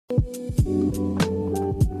Hey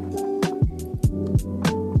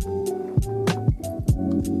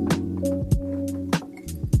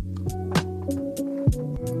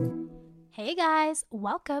guys,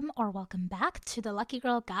 welcome back to the Lucky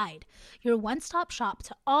Girl Guide, your one-stop shop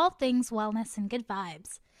to all things wellness and good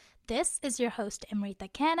vibes. This is your host, Amrita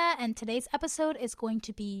Khanna, and today's episode is going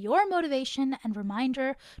to be your motivation and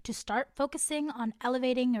reminder to start focusing on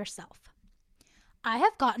elevating yourself. I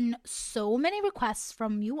have gotten so many requests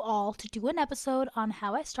from you all to do an episode on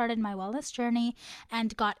how I started my wellness journey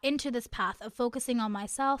and got into this path of focusing on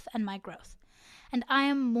myself and my growth. And I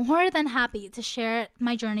am more than happy to share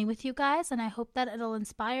my journey with you guys, and I hope that it'll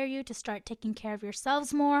inspire you to start taking care of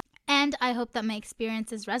yourselves more. And I hope that my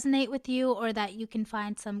experiences resonate with you, or that you can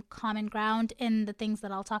find some common ground in the things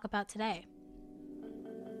that I'll talk about today.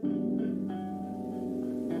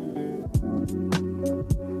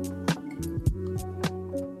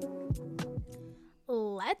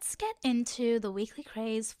 Let's get into the weekly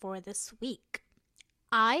craze for this week.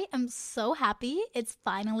 I am so happy it's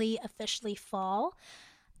finally officially fall.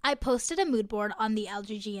 I posted a mood board on the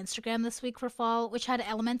LGG Instagram this week for fall, which had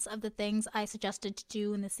elements of the things I suggested to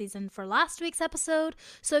do in the season for last week's episode.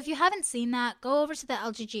 So if you haven't seen that, go over to the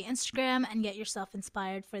LGG Instagram and get yourself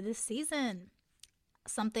inspired for this season.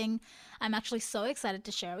 Something I'm actually so excited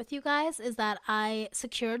to share with you guys is that I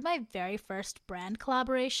secured my very first brand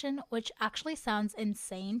collaboration, which actually sounds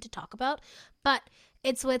insane to talk about, but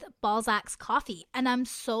it's with Balzac's Coffee, and I'm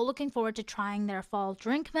so looking forward to trying their fall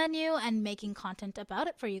drink menu and making content about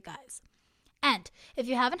it for you guys. And if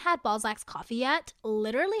you haven't had Balzac's Coffee yet,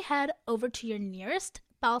 literally head over to your nearest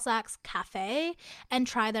Balzac's cafe and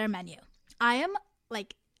try their menu. I am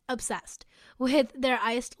obsessed with their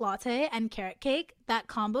iced latte and carrot cake. That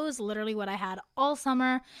combo is literally what I had all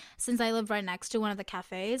summer since I live right next to one of the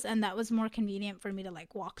cafes, and that was more convenient for me to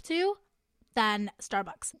walk to than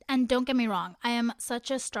Starbucks. And don't get me wrong, I am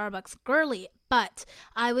such a Starbucks girly, but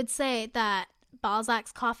I would say that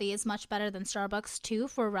Balzac's Coffee is much better than Starbucks too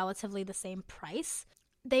for relatively the same price.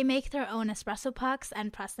 They make their own espresso pucks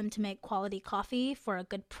and press them to make quality coffee for a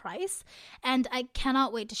good price, and I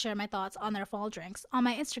cannot wait to share my thoughts on their fall drinks on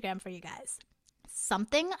my Instagram for you guys.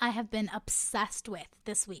 Something I have been obsessed with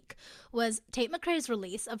this week was Tate McRae's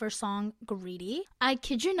release of her song Greedy. I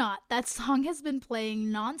kid you not, that song has been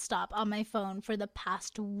playing nonstop on my phone for the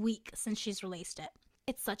past week since she's released it.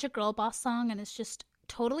 It's such a girl boss song, and it's just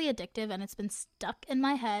totally addictive, and it's been stuck in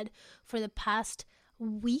my head for the past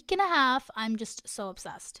week and a half. I'm just so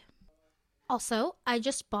obsessed. Also, I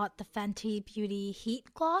just bought the Fenty Beauty Heat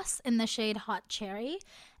Gloss in the shade Hot Cherry,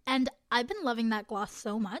 and I've been loving that gloss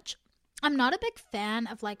so much. I'm not a big fan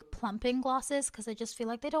of plumping glosses because I just feel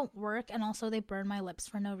like they don't work, and also they burn my lips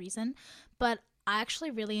for no reason. But I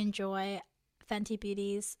actually really enjoy Fenty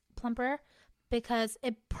Beauty's plumper because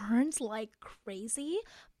it burns like crazy,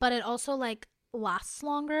 but it also lasts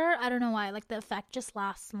longer. I don't know why, the effect just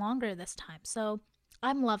lasts longer this time. So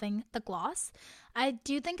I'm loving the gloss. I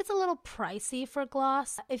do think it's a little pricey for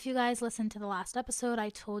gloss. If you guys listened to the last episode, I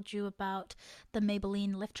told you about the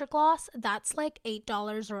Maybelline Lifter Gloss. That's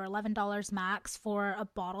 $8 or $11 max for a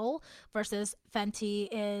bottle versus Fenty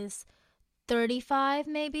is $35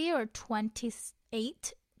 maybe, or $28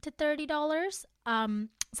 to $30.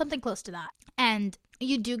 Something close to that. And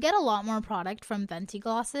you do get a lot more product from Fenty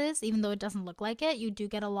glosses, even though it doesn't look like it. You do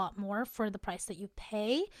get a lot more for the price that you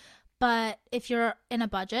pay. But if you're in a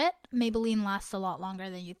budget, Maybelline lasts a lot longer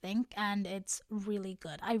than you think, and it's really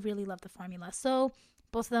good. I really love the formula. So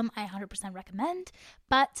both of them I 100% recommend,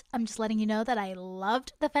 but I'm just letting you know that I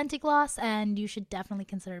loved the Fenty gloss, and you should definitely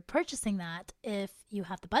consider purchasing that if you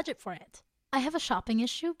have the budget for it. I have a shopping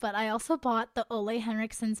issue, but I also bought the Ole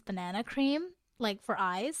Henriksen's banana cream, for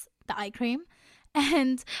eyes, the eye cream,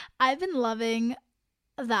 and I've been loving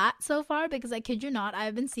that so far because I kid you not,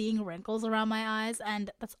 I've been seeing wrinkles around my eyes,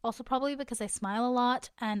 and that's also probably because I smile a lot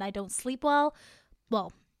and I don't sleep well.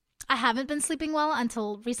 Well, I haven't been sleeping well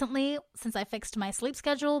until recently since I fixed my sleep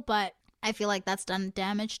schedule, but I feel like that's done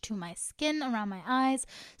damage to my skin around my eyes,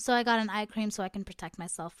 so I got an eye cream so I can protect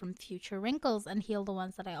myself from future wrinkles and heal the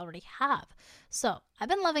ones that I already have. So I've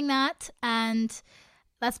been loving that, and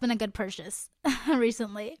that's been a good purchase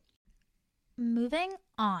recently. Moving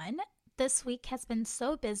on, this week has been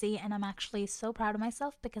so busy, and I'm actually so proud of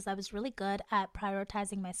myself because I was really good at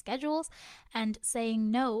prioritizing my schedules and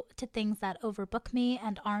saying no to things that overbook me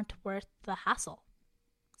and aren't worth the hassle.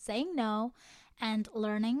 Saying no and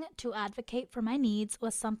learning to advocate for my needs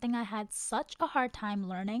was something I had such a hard time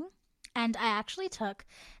learning, And I actually took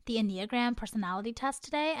the Enneagram personality test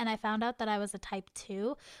today, and I found out that I was a type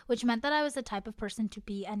 2, which meant that I was the type of person to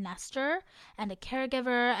be a nester and a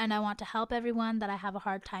caregiver, and I want to help everyone, that I have a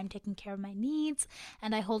hard time taking care of my needs,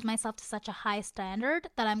 and I hold myself to such a high standard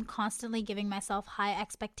that I'm constantly giving myself high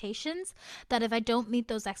expectations, that if I don't meet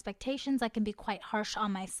those expectations, I can be quite harsh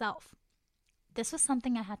on myself. This was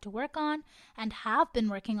something I had to work on and have been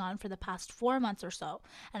working on for the past 4 months or so,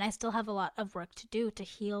 and I still have a lot of work to do to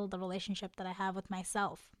heal the relationship that I have with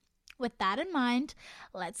myself. With that in mind,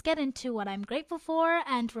 let's get into what I'm grateful for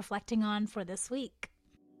and reflecting on for this week.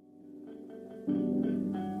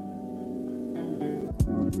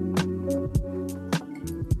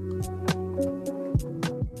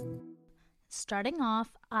 Starting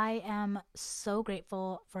off, I am so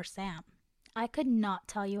grateful for Sam. I could not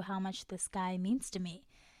tell you how much this guy means to me.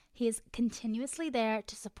 He is continuously there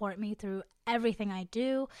to support me through everything I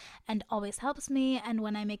do and always helps me, and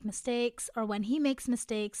when I make mistakes or when he makes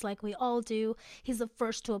mistakes like we all do, he's the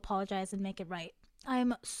first to apologize and make it right.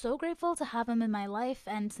 I'm so grateful to have him in my life,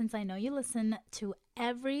 and since I know you listen to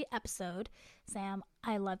every episode, Sam,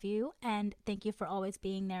 I love you and thank you for always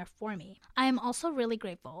being there for me. I am also really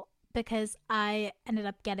grateful because I ended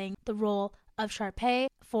up getting the role of Sharpay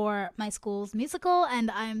for my school's musical,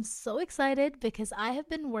 and I'm so excited because I have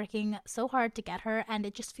been working so hard to get her, and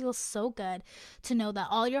it just feels so good to know that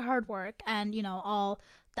all your hard work and, all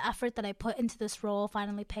the effort that I put into this role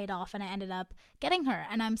finally paid off, and I ended up getting her,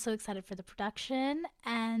 and I'm so excited for the production.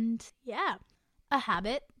 And yeah, a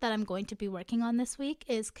habit that I'm going to be working on this week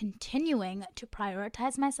is continuing to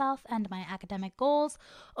prioritize myself and my academic goals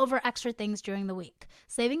over extra things during the week,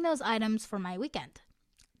 saving those items for my weekend.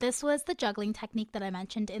 This was the juggling technique that I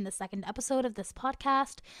mentioned in the second episode of this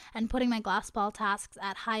podcast, and putting my glass ball tasks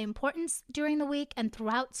at high importance during the week and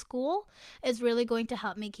throughout school is really going to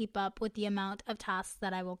help me keep up with the amount of tasks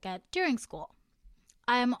that I will get during school.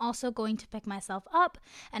 I am also going to pick myself up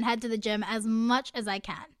and head to the gym as much as I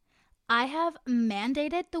can. I have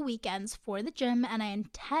mandated the weekends for the gym, and I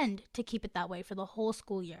intend to keep it that way for the whole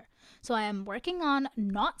school year. So I am working on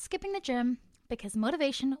not skipping the gym, because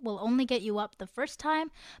motivation will only get you up the first time,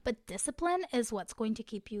 but discipline is what's going to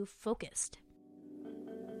keep you focused.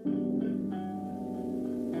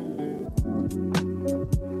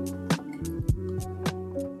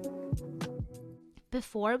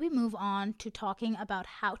 Before we move on to talking about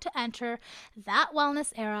how to enter that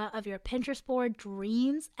wellness era of your Pinterest board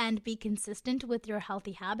dreams and be consistent with your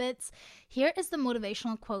healthy habits, here is the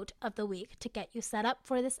motivational quote of the week to get you set up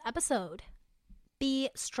for this episode. Be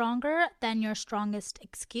stronger than your strongest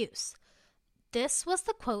excuse. This was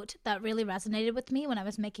the quote that really resonated with me when I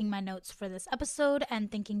was making my notes for this episode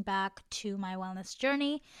and thinking back to my wellness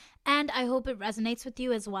journey, and I hope it resonates with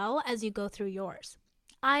you as well as you go through yours.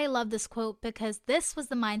 I love this quote because this was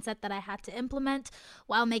the mindset that I had to implement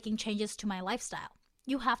while making changes to my lifestyle.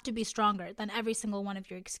 You have to be stronger than every single one of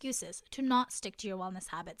your excuses to not stick to your wellness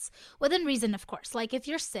habits. Within reason, of course. Like if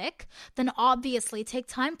you're sick, then obviously take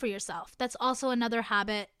time for yourself. That's also another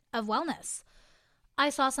habit of wellness. I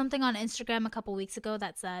saw something on Instagram a couple weeks ago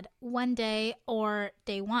that said, one day or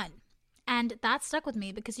day one. And that stuck with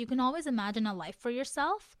me because you can always imagine a life for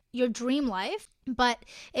yourself, your dream life, but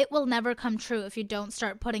it will never come true if you don't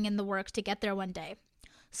start putting in the work to get there one day.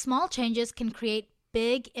 Small changes can create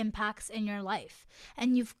big impacts in your life,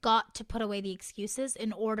 and you've got to put away the excuses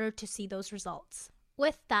in order to see those results.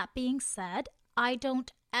 With that being said, I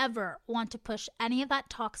don't ever want to push any of that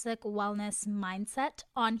toxic wellness mindset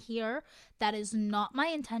on here. That is not my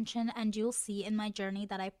intention, and you'll see in my journey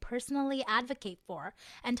that I personally advocate for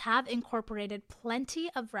and have incorporated plenty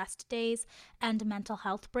of rest days and mental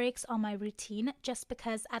health breaks on my routine, just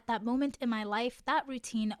because at that moment in my life, that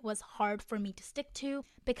routine was hard for me to stick to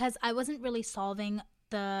because I wasn't really solving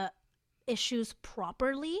the issues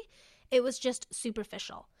properly. It was just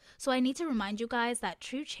superficial. So I need to remind you guys that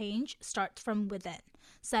true change starts from within.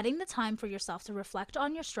 Setting the time for yourself to reflect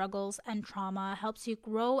on your struggles and trauma helps you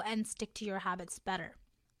grow and stick to your habits better.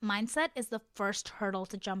 Mindset is the first hurdle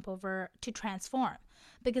to jump over to transform,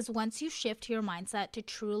 because once you shift your mindset to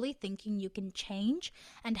truly thinking you can change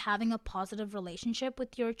and having a positive relationship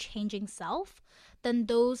with your changing self, then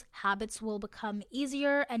those habits will become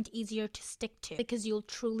easier and easier to stick to because you'll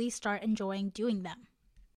truly start enjoying doing them.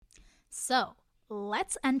 So,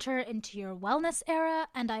 let's enter into your wellness era,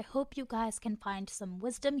 and I hope you guys can find some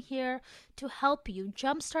wisdom here to help you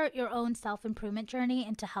jumpstart your own self-improvement journey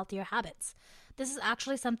into healthier habits. This is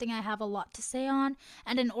actually something I have a lot to say on,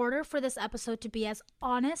 and in order for this episode to be as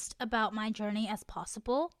honest about my journey as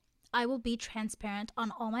possible, I will be transparent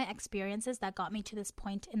on all my experiences that got me to this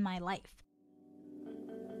point in my life.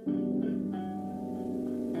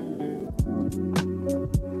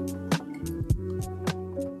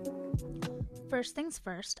 first things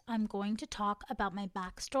first, I'm going to talk about my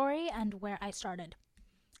backstory and where I started.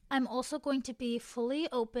 I'm also going to be fully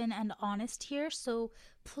open and honest here, so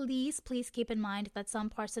please keep in mind that some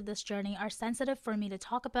parts of this journey are sensitive for me to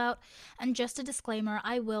talk about. And just a disclaimer,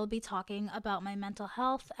 I will be talking about my mental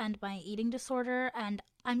health and my eating disorder, and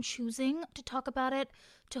I'm choosing to talk about it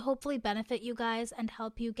to hopefully benefit you guys and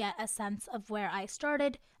help you get a sense of where I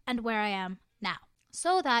started and where I am now,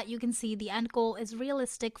 so that you can see the end goal is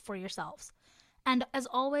realistic for yourselves. And as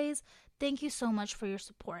always, thank you so much for your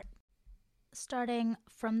support. Starting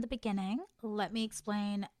from the beginning, let me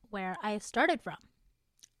explain where I started from.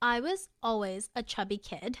 I was always a chubby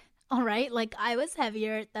kid, all right? Like, I was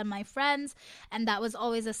heavier than my friends, and that was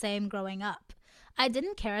always the same growing up. I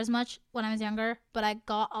didn't care as much when I was younger, but I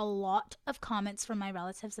got a lot of comments from my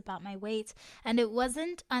relatives about my weight, and it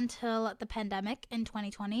wasn't until the pandemic in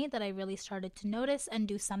 2020 that I really started to notice and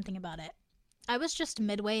do something about it. I was just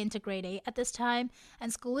midway into grade 8 at this time,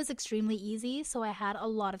 and school was extremely easy, so I had a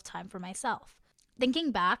lot of time for myself.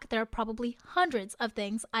 Thinking back, there are probably hundreds of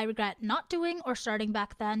things I regret not doing or starting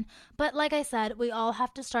back then, but like I said, we all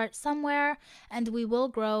have to start somewhere, and we will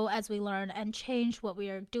grow as we learn and change what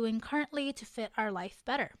we are doing currently to fit our life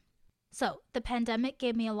better. So, the pandemic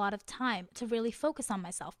gave me a lot of time to really focus on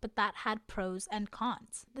myself, but that had pros and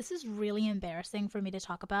cons. This is really embarrassing for me to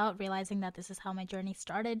talk about, realizing that this is how my journey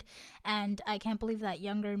started, and I can't believe that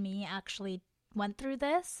younger me actually went through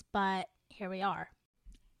this, but here we are.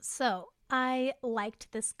 So, I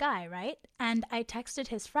liked this guy, right? And I texted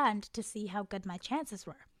his friend to see how good my chances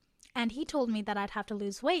were. And he told me that I'd have to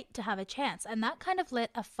lose weight to have a chance, and that kind of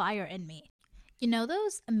lit a fire in me. You know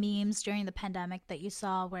those memes during the pandemic that you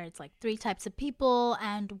saw where it's like 3 types of people,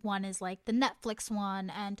 and one is like the Netflix one,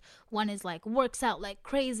 and one is like works out like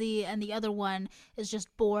crazy, and the other one is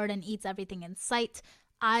just bored and eats everything in sight?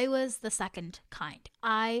 I was the second kind.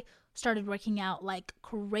 I started working out like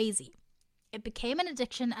crazy. It became an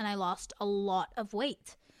addiction, and I lost a lot of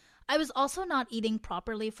weight. I was also not eating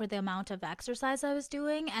properly for the amount of exercise I was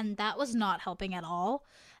doing, and that was not helping at all.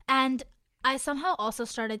 And I somehow also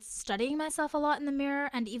started studying myself a lot in the mirror,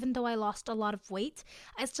 and even though I lost a lot of weight,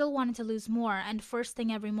 I still wanted to lose more, and first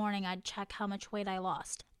thing every morning I'd check how much weight I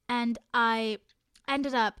lost. And I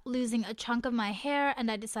ended up losing a chunk of my hair, and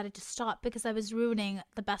I decided to stop because I was ruining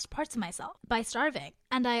the best parts of myself by starving.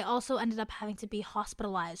 And I also ended up having to be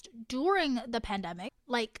hospitalized during the pandemic.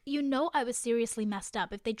 Like, I was seriously messed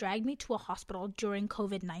up if they dragged me to a hospital during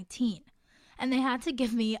COVID-19. And they had to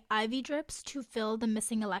give me IV drips to fill the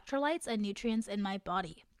missing electrolytes and nutrients in my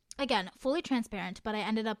body. Again, fully transparent, but I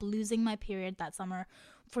ended up losing my period that summer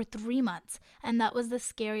for 3 months, and that was the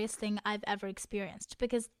scariest thing I've ever experienced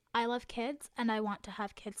because I love kids and I want to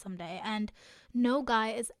have kids someday, and no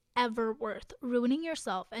guy is ever worth ruining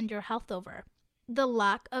yourself and your health over. The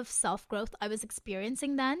lack of self-growth I was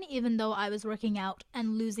experiencing then, even though I was working out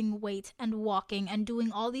and losing weight and walking and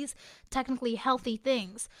doing all these technically healthy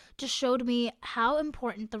things, just showed me how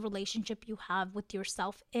important the relationship you have with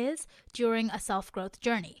yourself is during a self-growth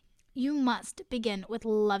journey. You must begin with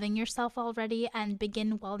loving yourself already and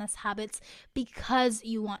begin wellness habits because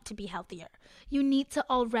you want to be healthier. You need to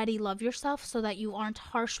already love yourself so that you aren't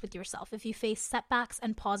harsh with yourself if you face setbacks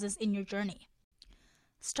and pauses in your journey.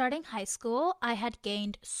 Starting high school, I had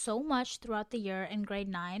gained so much throughout the year in grade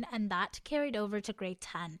 9, and that carried over to grade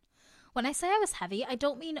 10. When I say I was heavy, I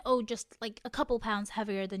don't mean, just like a couple pounds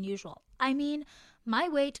heavier than usual. I mean, my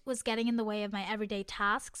weight was getting in the way of my everyday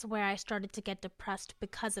tasks where I started to get depressed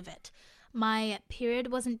because of it. My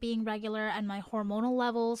period wasn't being regular, and my hormonal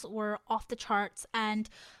levels were off the charts, and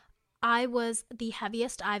I was the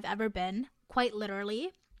heaviest I've ever been, quite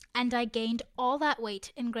literally. And I gained all that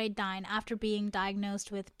weight in grade 9 after being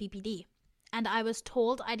diagnosed with BPD. And I was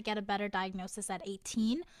told I'd get a better diagnosis at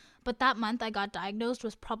 18, but that month I got diagnosed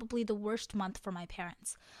was probably the worst month for my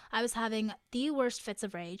parents. I was having the worst fits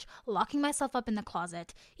of rage, locking myself up in the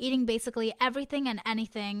closet, eating basically everything and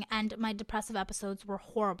anything, and my depressive episodes were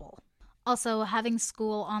horrible. Also, having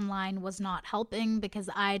school online was not helping because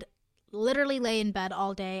I'd literally lay in bed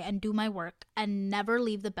all day and do my work and never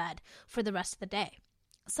leave the bed for the rest of the day.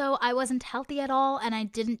 So I wasn't healthy at all, and I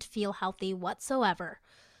didn't feel healthy whatsoever.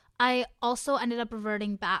 I also ended up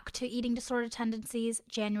reverting back to eating disorder tendencies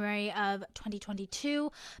January of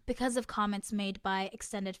 2022 because of comments made by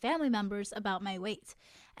extended family members about my weight.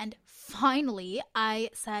 And finally,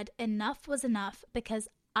 I said enough was enough because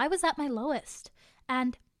I was at my lowest.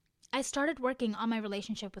 And I started working on my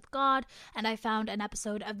relationship with God, and I found an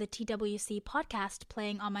episode of the TWC podcast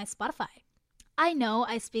playing on my Spotify. I know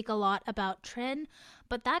I speak a lot about Trin,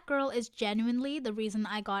 but that girl is genuinely the reason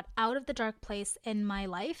I got out of the dark place in my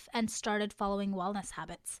life and started following wellness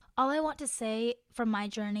habits. All I want to say from my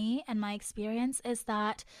journey and my experience is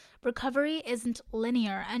that recovery isn't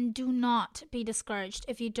linear, and do not be discouraged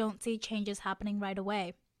if you don't see changes happening right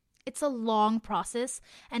away. It's a long process,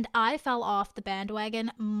 and I fell off the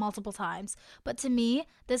bandwagon multiple times. But to me,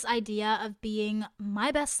 this idea of being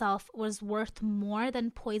my best self was worth more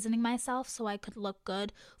than poisoning myself so I could look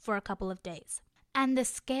good for a couple of days. And the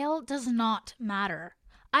scale does not matter.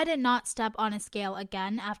 I did not step on a scale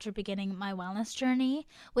again after beginning my wellness journey,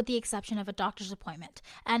 with the exception of a doctor's appointment.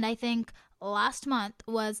 And I think last month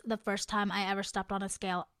was the first time I ever stepped on a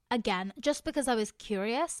scale again, just because I was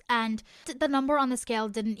curious, and the number on the scale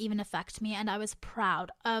didn't even affect me, and I was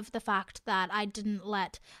proud of the fact that I didn't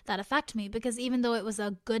let that affect me, because even though it was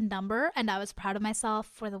a good number and I was proud of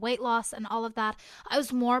myself for the weight loss and all of that, I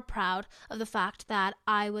was more proud of the fact that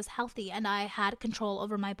I was healthy and I had control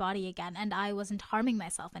over my body again, and I wasn't harming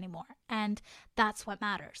myself anymore, and that's what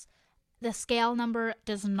matters. The scale number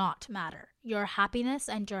does not matter. Your happiness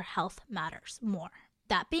and your health matters more.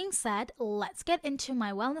 That being said, let's get into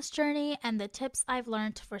my wellness journey and the tips I've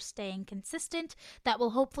learned for staying consistent that will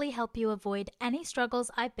hopefully help you avoid any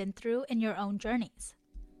struggles I've been through in your own journeys.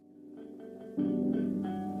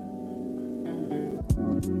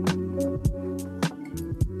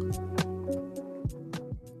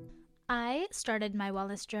 I started my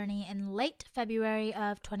wellness journey in late February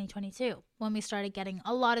of 2022, when we started getting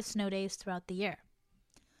a lot of snow days throughout the year.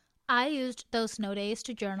 I used those snow days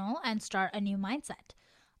to journal and start a new mindset.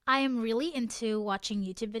 I am really into watching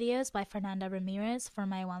YouTube videos by Fernanda Ramirez for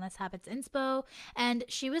my Wellness Habits Inspo, and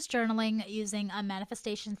she was journaling using a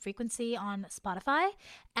manifestation frequency on Spotify,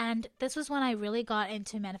 and this was when I really got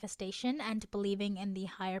into manifestation and believing in the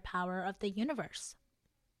higher power of the universe.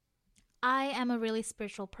 I am a really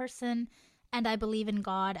spiritual person, and I believe in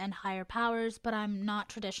God and higher powers, but I'm not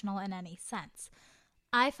traditional in any sense.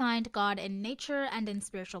 I find God in nature and in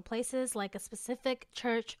spiritual places like a specific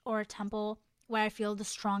church or a temple where I feel the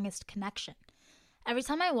strongest connection. Every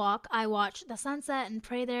time I walk, I watch the sunset and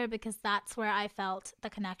pray there because that's where I felt the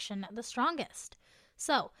connection the strongest.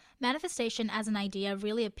 So, manifestation as an idea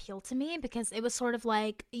really appealed to me because it was sort of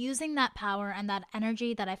like using that power and that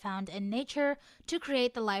energy that I found in nature to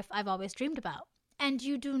create the life I've always dreamed about. And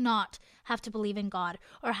you do not have to believe in God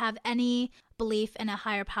or have any belief in a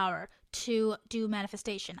higher power to do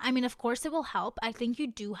manifestation. I mean, of course it will help. I think you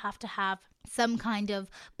do have to have some kind of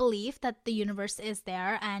belief that the universe is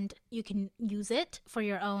there and you can use it for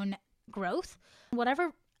your own growth.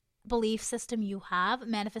 Whatever belief system you have,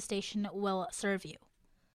 manifestation will serve you.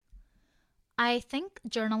 I think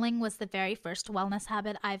journaling was the very first wellness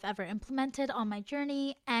habit I've ever implemented on my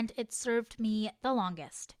journey, and it served me the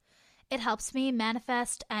longest. It helps me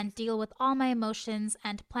manifest and deal with all my emotions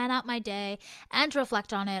and plan out my day and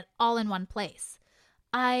reflect on it all in one place.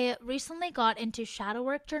 I recently got into shadow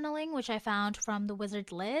work journaling, which I found from the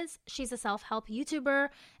Wizard Liz. She's a self-help YouTuber,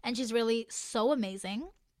 and she's really so amazing.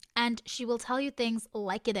 And she will tell you things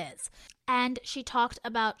like it is. And she talked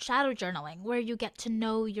about shadow journaling, where you get to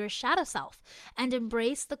know your shadow self and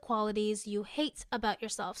embrace the qualities you hate about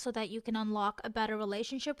yourself so that you can unlock a better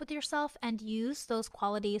relationship with yourself and use those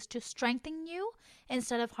qualities to strengthen you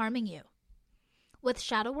instead of harming you. With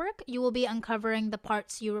shadow work, you will be uncovering the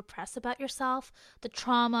parts you repress about yourself, the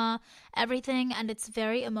trauma, everything, and it's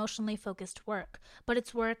very emotionally focused work. But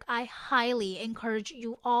it's work I highly encourage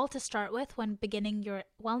you all to start with when beginning your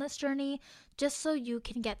wellness journey, just so you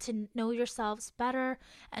can get to know yourselves better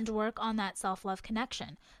and work on that self-love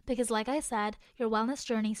connection. Because like I said, your wellness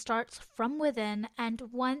journey starts from within, and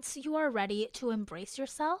once you are ready to embrace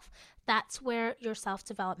yourself, that's where your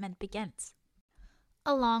self-development begins.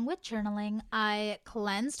 Along with journaling, I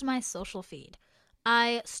cleansed my social feed.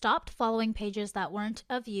 I stopped following pages that weren't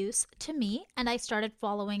of use to me, and I started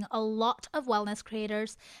following a lot of wellness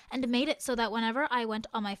creators and made it so that whenever I went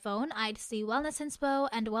on my phone, I'd see wellness inspo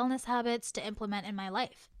and wellness habits to implement in my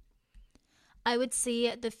life. I would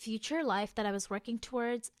see the future life that I was working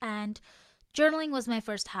towards, and journaling was my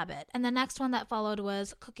first habit, and the next one that followed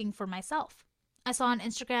was cooking for myself. I saw on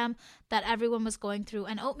Instagram that everyone was going through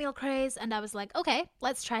an oatmeal craze, and I was like, okay,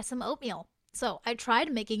 let's try some oatmeal. So I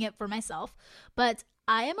tried making it for myself, but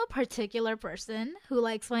I am a particular person who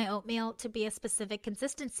likes my oatmeal to be a specific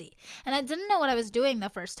consistency, and I didn't know what I was doing the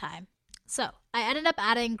first time. So I ended up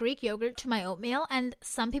adding Greek yogurt to my oatmeal, and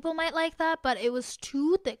some people might like that, but it was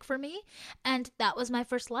too thick for me, and that was my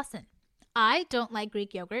first lesson. I don't like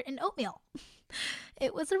Greek yogurt in oatmeal.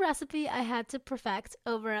 It was a recipe I had to perfect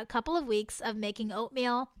over a couple of weeks of making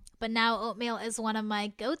oatmeal, but now oatmeal is one of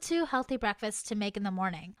my go-to healthy breakfasts to make in the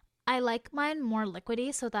morning. I like mine more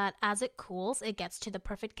liquidy so that as it cools, it gets to the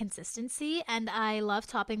perfect consistency, and I love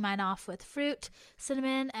topping mine off with fruit,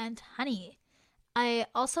 cinnamon, and honey. I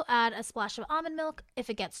also add a splash of almond milk if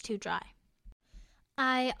it gets too dry.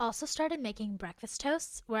 I also started making breakfast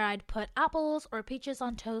toasts where I'd put apples or peaches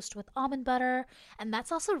on toast with almond butter, and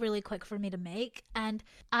that's also really quick for me to make. And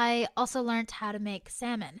I also learned how to make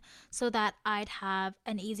salmon so that I'd have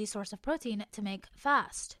an easy source of protein to make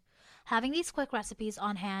fast. Having these quick recipes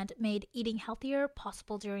on hand made eating healthier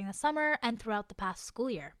possible during the summer and throughout the past school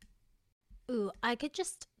year. Ooh, I could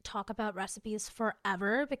just talk about recipes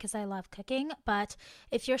forever because I love cooking, but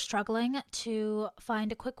if you're struggling to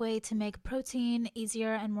find a quick way to make protein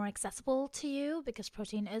easier and more accessible to you, because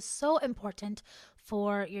protein is so important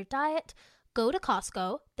for your diet, go to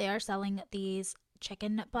Costco. They are selling these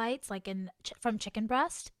chicken bites, from chicken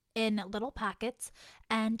breast, in little packets,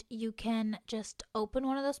 and you can just open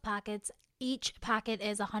one of those packets. Each packet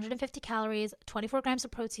is 150 calories, 24 grams of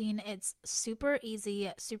protein. It's super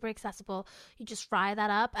easy, super accessible. You just fry that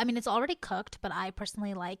up. I mean, it's already cooked, but I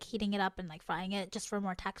personally like heating it up and frying it just for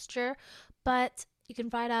more texture. But you can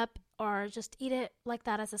fry it up or just eat it like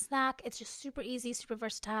that as a snack. It's just super easy, super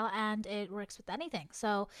versatile, and it works with anything.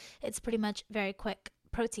 So it's pretty much very quick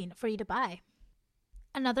protein for you to buy.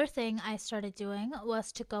 Another thing I started doing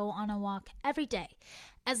was to go on a walk every day,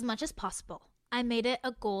 as much as possible. I made it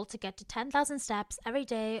a goal to get to 10,000 steps every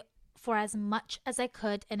day for as much as I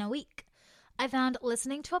could in a week. I found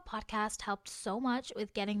listening to a podcast helped so much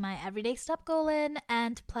with getting my everyday step goal in,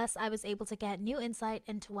 and plus I was able to get new insight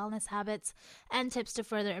into wellness habits and tips to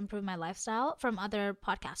further improve my lifestyle from other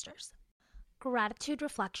podcasters. Gratitude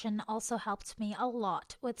reflection also helped me a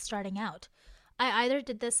lot with starting out. I either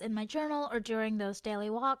did this in my journal or during those daily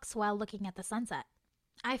walks while looking at the sunset.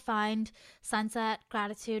 I find sunset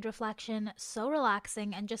gratitude reflection so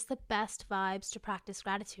relaxing and just the best vibes to practice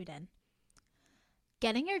gratitude in.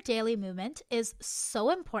 Getting your daily movement is so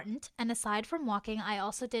important, and aside from walking, I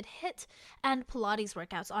also did HIIT and Pilates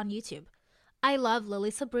workouts on YouTube. I love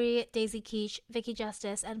Lily Sabri, Daisy Keech, Vicky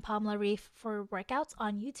Justice, and Pamela Reif for workouts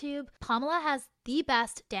on YouTube. Pamela has the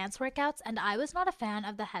best dance workouts, and I was not a fan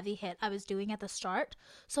of the heavy HIIT I was doing at the start,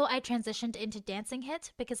 so I transitioned into dancing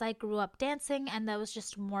HIIT because I grew up dancing and that was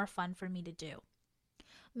just more fun for me to do.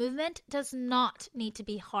 Movement does not need to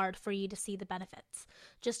be hard for you to see the benefits.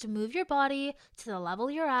 Just move your body to the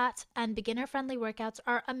level you're at, and beginner-friendly workouts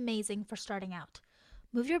are amazing for starting out.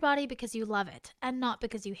 Move your body because you love it and not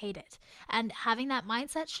because you hate it. And having that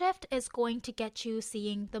mindset shift is going to get you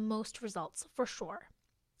seeing the most results for sure.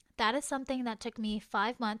 That is something that took me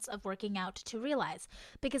 5 months of working out to realize,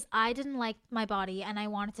 because I didn't like my body and I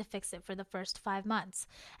wanted to fix it for the first 5 months.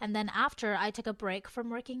 And then after I took a break from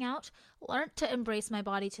working out, learned to embrace my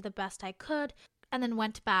body to the best I could, and then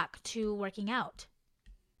went back to working out.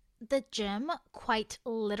 The gym quite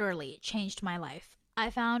literally changed my life. I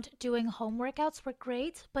found doing home workouts were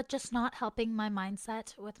great, but just not helping my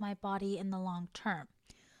mindset with my body in the long term.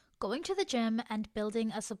 Going to the gym and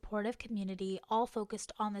building a supportive community all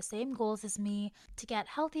focused on the same goals as me to get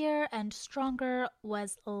healthier and stronger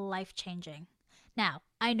was life-changing. Now,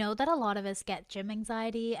 I know that a lot of us get gym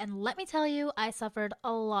anxiety, and let me tell you, I suffered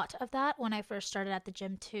a lot of that when I first started at the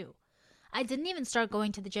gym too. I didn't even start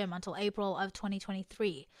going to the gym until April of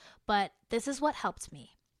 2023, but this is what helped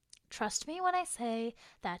me. Trust me when I say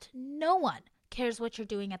that no one cares what you're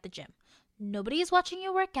doing at the gym. Nobody is watching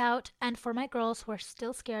you work out, and for my girls who are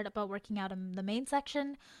still scared about working out in the main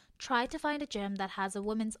section, try to find a gym that has a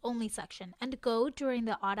women's only section and go during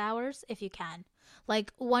the odd hours if you can.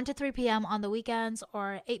 Like 1 to 3 p.m. on the weekends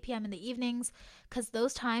or 8 p.m. in the evenings, because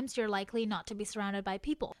those times you're likely not to be surrounded by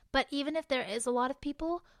people. But even if there is a lot of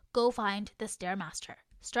people, go find the Stairmaster.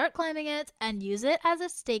 Start climbing it and use it as a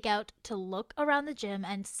stakeout to look around the gym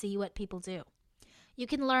and see what people do. You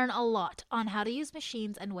can learn a lot on how to use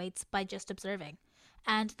machines and weights by just observing.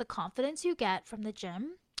 And the confidence you get from the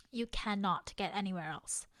gym, you cannot get anywhere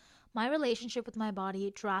else. My relationship with my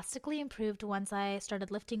body drastically improved once I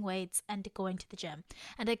started lifting weights and going to the gym,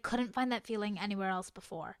 and I couldn't find that feeling anywhere else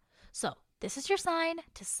before. So, this is your sign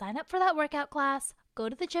to sign up for that workout class, go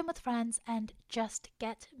to the gym with friends, and just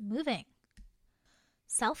get moving.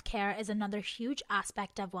 Self-care is another huge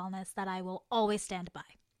aspect of wellness that I will always stand by.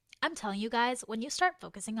 I'm telling you guys, when you start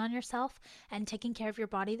focusing on yourself and taking care of your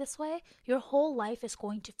body this way, your whole life is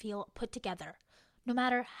going to feel put together. No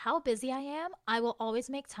matter how busy I am, I will always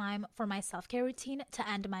make time for my self-care routine to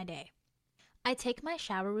end my day. I take my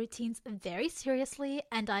shower routines very seriously,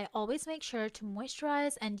 and I always make sure to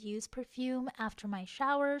moisturize and use perfume after my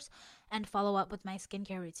showers and follow up with my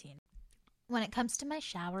skincare routine. When it comes to my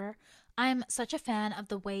shower, I'm such a fan of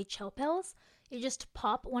the Way Chill Pills. You just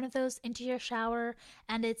pop one of those into your shower,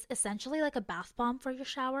 and it's essentially like a bath bomb for your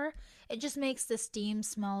shower. It just makes the steam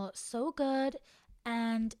smell so good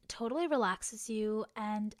and totally relaxes you.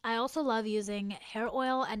 And I also love using hair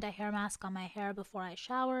oil and a hair mask on my hair before I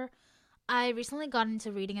shower. I recently got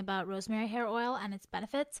into reading about rosemary hair oil and its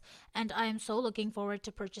benefits, and I am so looking forward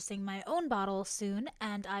to purchasing my own bottle soon,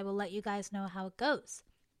 and I will let you guys know how it goes.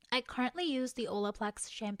 I currently use the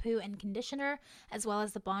Olaplex shampoo and conditioner as well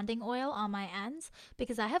as the bonding oil on my ends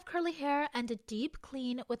because I have curly hair and a deep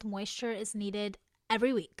clean with moisture is needed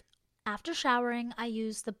every week. After showering, I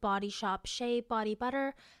use the Body Shop Shea Body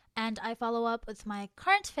Butter and I follow up with my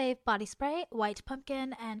current fave body spray, White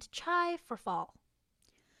Pumpkin and Chai for fall.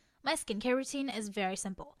 My skincare routine is very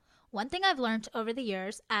simple. One thing I've learned over the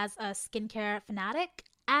years as a skincare fanatic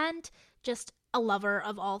and just a lover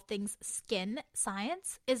of all things skin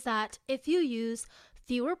science is that if you use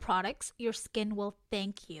fewer products, your skin will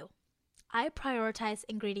thank you. I prioritize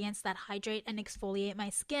ingredients that hydrate and exfoliate my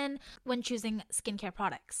skin when choosing skincare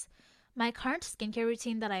products. My current skincare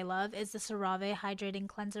routine that I love is the CeraVe Hydrating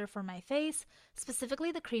Cleanser for my face,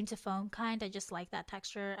 specifically the cream to foam kind. I just like that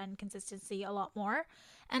texture and consistency a lot more.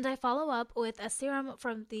 And I follow up with a serum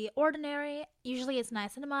from The Ordinary, usually it's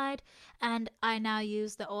niacinamide, and I now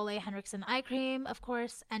use the Ole Henriksen eye cream, of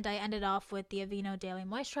course, and I ended off with the Aveeno Daily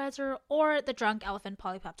Moisturizer or the Drunk Elephant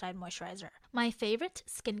Polypeptide Moisturizer. My favorite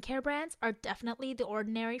skincare brands are definitely The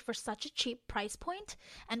Ordinary for such a cheap price point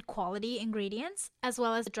and quality ingredients, as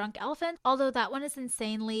well as Drunk Elephant, although that one is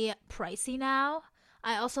insanely pricey now.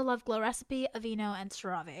 I also love Glow Recipe, Aveeno, and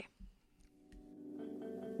CeraVe.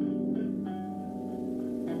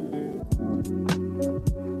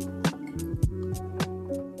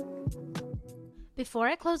 Before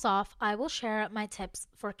I close off, I will share my tips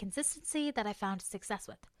for consistency that I found success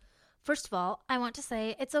with. First of all, I want to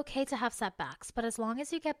say it's okay to have setbacks, but as long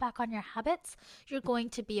as you get back on your habits, you're going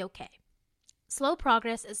to be okay. Slow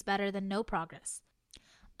progress is better than no progress.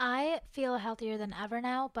 I feel healthier than ever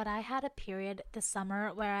now, but I had a period this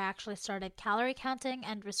summer where I actually started calorie counting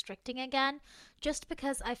and restricting again, just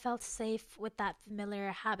because I felt safe with that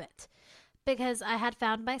familiar habit. Because I had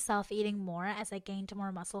found myself eating more as I gained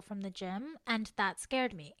more muscle from the gym, and that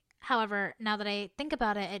scared me. However, now that I think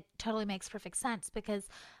about it, it totally makes perfect sense because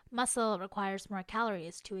muscle requires more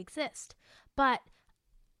calories to exist. But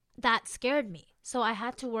that scared me. So I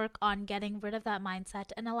had to work on getting rid of that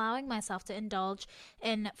mindset and allowing myself to indulge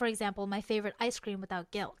in, for example, my favorite ice cream without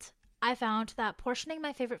guilt. I found that portioning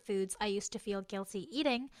my favorite foods I used to feel guilty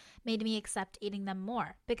eating made me accept eating them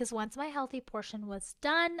more because once my healthy portion was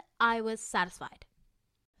done, I was satisfied.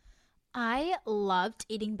 I loved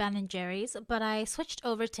eating Ben & Jerry's, but I switched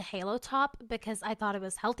over to Halo Top because I thought it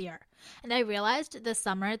was healthier. And I realized this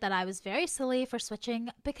summer that I was very silly for switching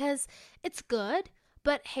because it's good,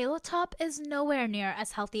 but Halo Top is nowhere near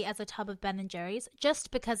as healthy as a tub of Ben & Jerry's just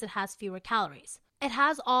because it has fewer calories. It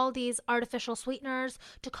has all these artificial sweeteners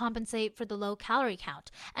to compensate for the low calorie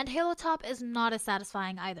count, and Halo Top is not as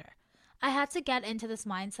satisfying either. I had to get into this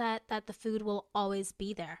mindset that the food will always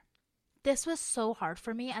be there. This was so hard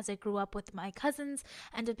for me as I grew up with my cousins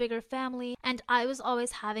and a bigger family, and I was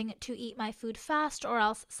always having to eat my food fast or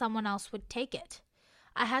else someone else would take it.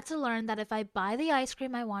 I had to learn that if I buy the ice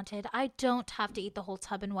cream I wanted, I don't have to eat the whole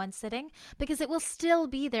tub in one sitting because it will still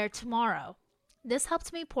be there tomorrow. This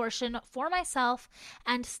helped me portion for myself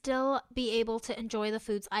and still be able to enjoy the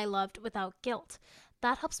foods I loved without guilt.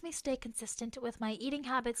 That helps me stay consistent with my eating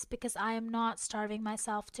habits because I am not starving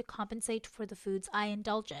myself to compensate for the foods I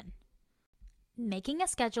indulge in. Making a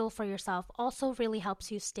schedule for yourself also really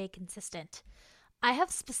helps you stay consistent. I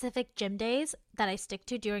have specific gym days that I stick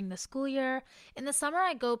to during the school year. In the summer,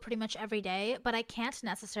 I go pretty much every day, but I can't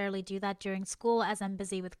necessarily do that during school as I'm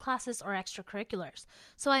busy with classes or extracurriculars.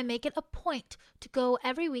 So I make it a point to go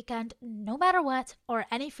every weekend, no matter what, or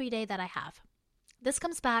any free day that I have. This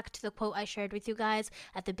comes back to the quote I shared with you guys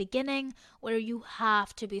at the beginning, where you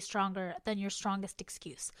have to be stronger than your strongest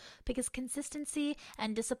excuse, because consistency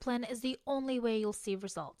and discipline is the only way you'll see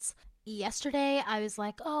results. Yesterday, I was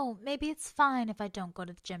like, oh, maybe it's fine if I don't go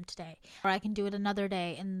to the gym today, or I can do it another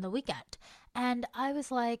day in the weekend. And I was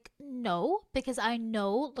like, no, because I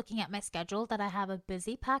know looking at my schedule that I have a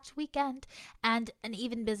busy packed weekend and an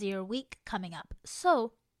even busier week coming up.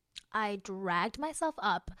 So I dragged myself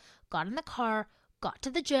up, got in the car, got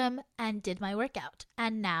to the gym, and did my workout.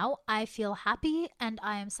 And now I feel happy and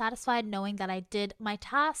I am satisfied knowing that I did my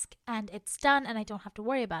task and it's done and I don't have to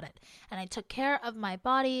worry about it. And I took care of my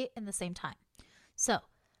body in the same time. So,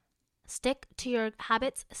 Stick to your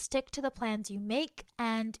habits, stick to the plans you make,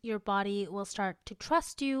 and your body will start to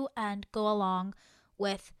trust you and go along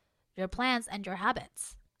with your plans and your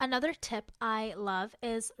habits. Another tip I love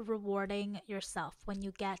is rewarding yourself when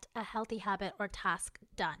you get a healthy habit or task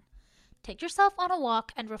done. Take yourself on a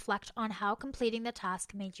walk and reflect on how completing the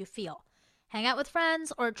task made you feel. Hang out with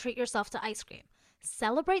friends or treat yourself to ice cream.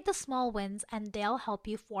 Celebrate the small wins and they'll help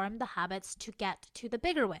you form the habits to get to the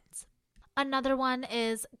bigger wins. Another one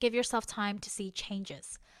is give yourself time to see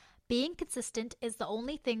changes. Being consistent is the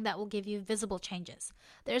only thing that will give you visible changes.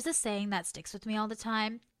 There's a saying that sticks with me all the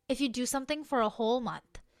time. If you do something for a whole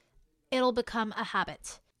month, it'll become a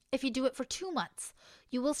habit. If you do it for 2 months,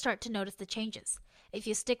 you will start to notice the changes. If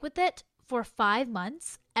you stick with it for 5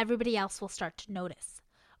 months, everybody else will start to notice.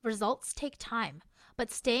 Results take time,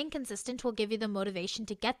 but staying consistent will give you the motivation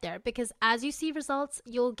to get there because as you see results,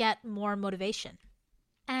 you'll get more motivation.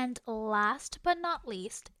 And last but not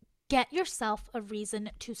least, get yourself a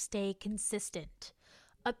reason to stay consistent.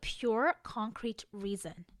 A pure, concrete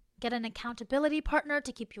reason. Get an accountability partner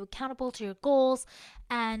to keep you accountable to your goals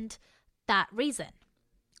and that reason.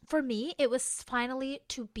 For me, it was finally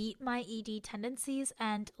to beat my ED tendencies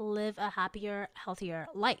and live a happier, healthier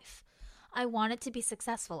life. I wanted to be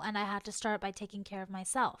successful and I had to start by taking care of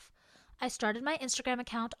myself. I started my Instagram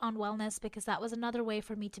account on wellness because that was another way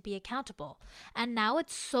for me to be accountable. And now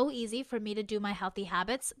it's so easy for me to do my healthy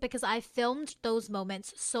habits because I filmed those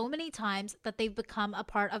moments so many times that they've become a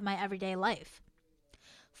part of my everyday life.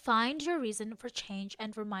 Find your reason for change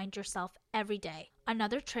and remind yourself every day.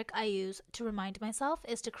 Another trick I use to remind myself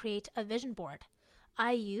is to create a vision board.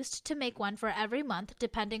 I used to make one for every month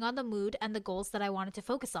depending on the mood and the goals that I wanted to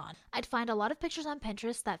focus on. I'd find a lot of pictures on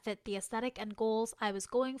Pinterest that fit the aesthetic and goals I was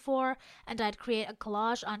going for, and I'd create a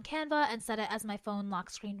collage on Canva and set it as my phone lock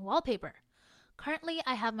screen wallpaper. Currently,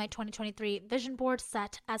 I have my 2023 vision board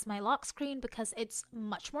set as my lock screen because it's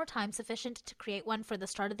much more time sufficient to create one for the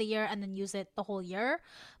start of the year and then use it the whole year.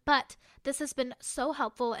 But this has been so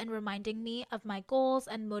helpful in reminding me of my goals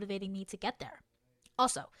and motivating me to get there.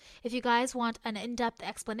 Also, if you guys want an in-depth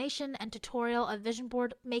explanation and tutorial of vision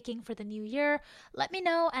board making for the new year, let me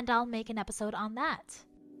know and I'll make an episode on that.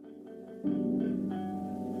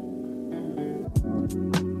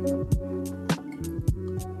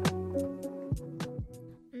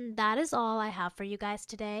 That is all I have for you guys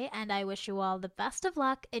today, and I wish you all the best of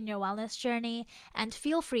luck in your wellness journey, and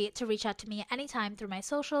feel free to reach out to me anytime through my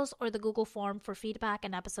socials or the Google form for feedback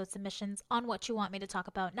and episode submissions on what you want me to talk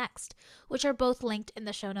about next, which are both linked in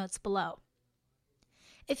the show notes below.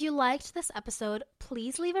 If you liked this episode,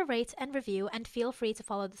 please leave a rate and review, and feel free to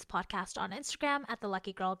follow this podcast on Instagram at The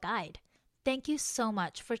Lucky Girl Guide. Thank you so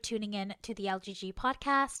much for tuning in to the LGG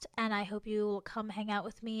podcast, and I hope you will come hang out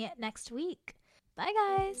with me next week. Bye,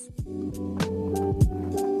 guys.